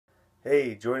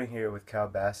Hey, Jordan here with Cal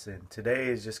Bassin. Today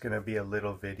is just gonna be a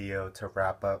little video to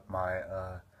wrap up my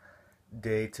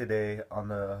day today on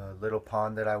the little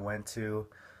pond that I went to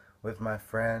with my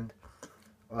friend.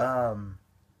 Um,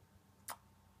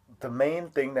 the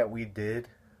main thing that we did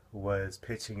was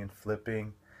pitching and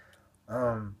flipping.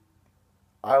 Um,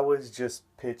 I was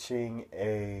just pitching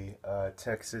a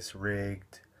Texas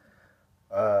rigged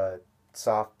uh,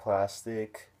 soft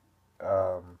plastic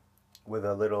with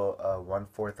a little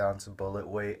 1/4 ounce bullet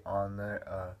weight on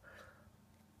there.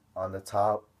 On the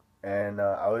top, and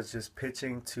I was just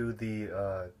pitching to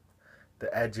the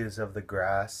edges of the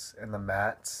grass and the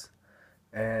mats,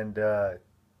 and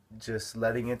just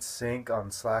letting it sink on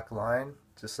slack line,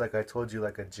 just like I told you,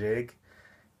 like a jig,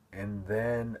 and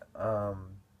then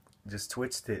just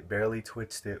twitched it, barely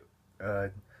twitched it.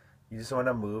 You just want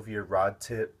to move your rod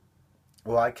tip.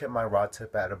 Well, I kept my rod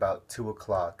tip at about 2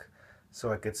 o'clock,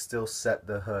 so I could still set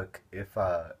the hook if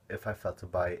I felt a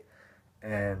bite,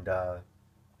 and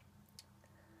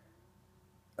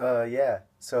yeah.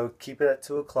 So keep it at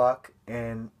 2 o'clock,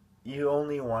 and you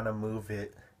only want to move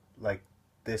it like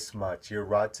this much. Your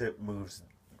rod tip moves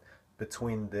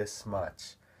between this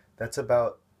much. That's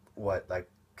about what,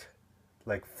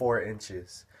 like 4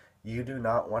 inches. You do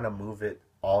not want to move it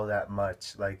all that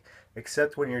much. Like,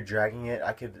 except when you're dragging it,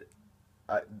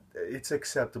 it's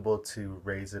acceptable to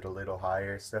raise it a little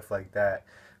higher, stuff like that.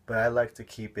 But I like to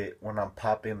keep it when I'm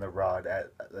popping the rod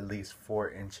at least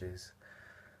 4 inches.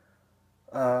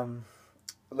 Um,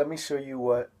 Let me show you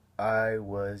what I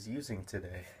was using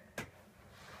today.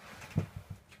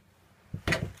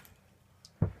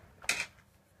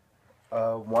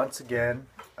 Once again,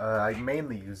 I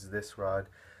mainly use this rod.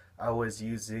 I was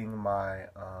using my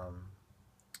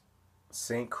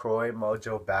St. Croix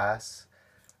Mojo Bass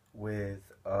with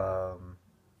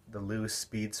the Lewis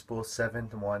Speed Spool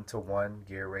 7:1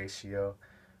 gear ratio.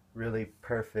 Really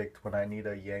perfect when I need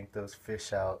to yank those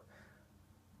fish out.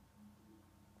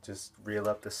 Just reel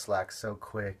up the slack so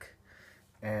quick.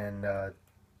 And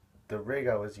the rig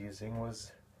I was using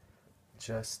was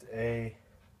just a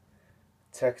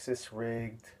Texas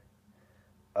rigged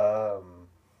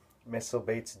Missile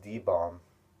Baits D-bomb.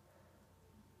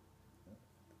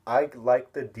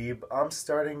 I'm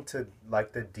starting to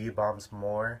like the D-bombs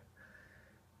more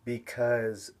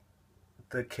because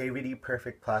the KVD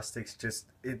Perfect Plastics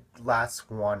it lasts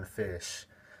one fish,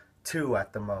 two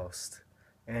at the most,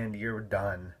 and you're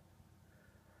done.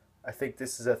 I think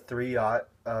this is a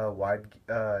 3/0 wide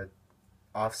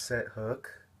offset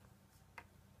hook,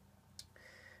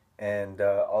 and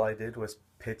all I did was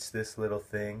pitch this little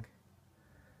thing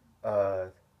uh,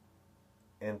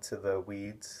 into the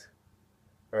weeds,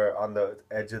 or on the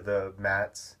edge of the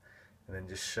mats, and then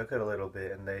just shook it a little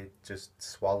bit, and they just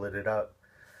swallowed it up.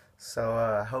 So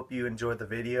I hope you enjoyed the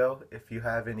video. If you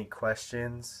have any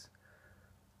questions,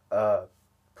 uh,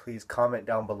 please comment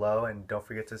down below, and don't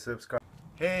forget to subscribe.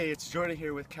 Hey, it's Jordan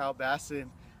here with Cal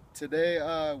Bassin. Today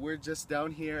we're just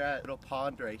down here at little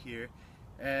pond right here,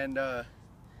 and I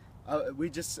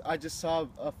just saw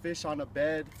a fish on a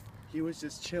bed. He was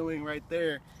just chilling right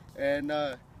there, and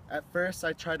at first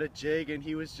I tried to jig, and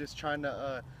he was just trying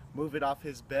to move it off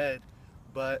his bed,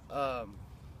 but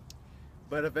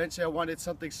eventually I wanted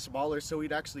something smaller so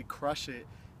he'd actually crush it,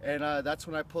 and that's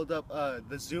when I pulled up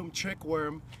the Zoom Trick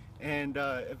Worm, and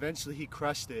eventually he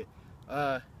crushed it.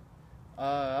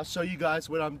 I'll show you guys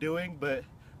what I'm doing, but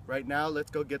right now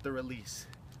let's go get the release.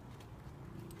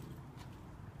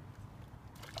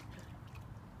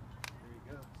 There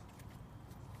he goes.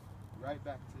 Right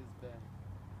back to his bed.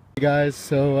 Hey guys,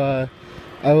 so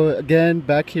again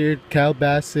back here at Cal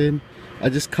Bassin. I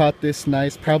just caught this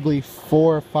nice, probably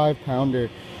 4 or 5 pounder.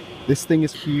 This thing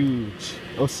is huge.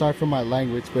 Oh, sorry for my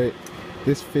language, but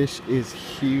this fish is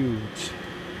huge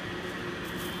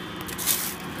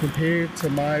compared to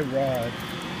my rod.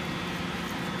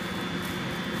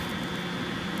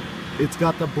 It's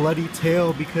got the bloody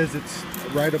tail because it's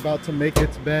right about to make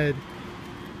its bed.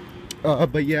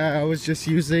 But yeah, I was just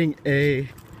using a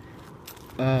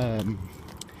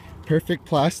Perfect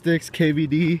Plastics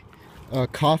KVD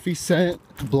coffee scent,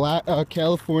 black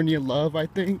California Love, I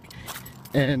think,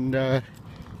 and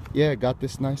yeah, got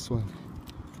this nice one.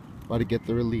 About to get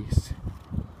the release.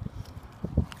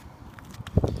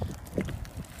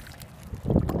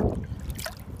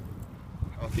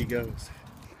 Off he goes.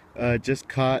 Just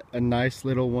caught a nice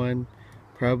little one,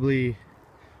 probably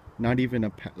not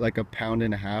even like a pound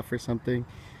and a half or something.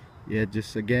 Yeah,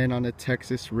 just again on a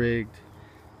Texas rigged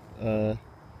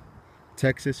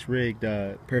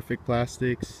Perfect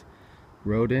Plastics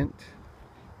rodent.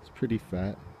 It's pretty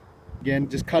fat. Again,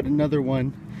 just caught another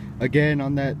one again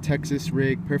on that Texas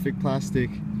rig Perfect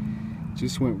Plastic,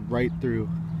 Just went right through.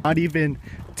 Not even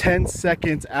 10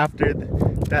 seconds after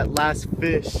that last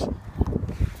fish.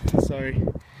 Sorry.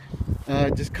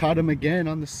 Just caught him again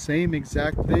on the same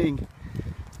exact thing.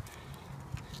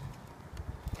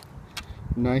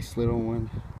 Nice little one.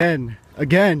 And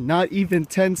again, not even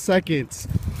 10 seconds.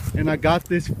 And I got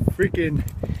this freaking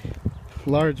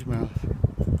largemouth.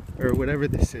 Or whatever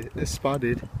this is. It's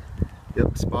spotted.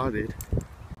 Yep, spotted.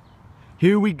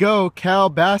 Here we go, Cal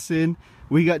Bassin.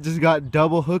 We just got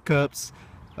double hookups.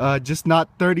 Just not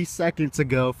 30 seconds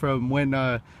ago from when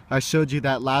I showed you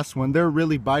that last one. They're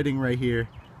really biting right here.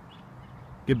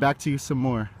 Get back to you some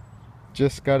more.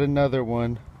 Just got another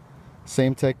one.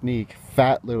 Same technique.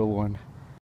 Fat little one.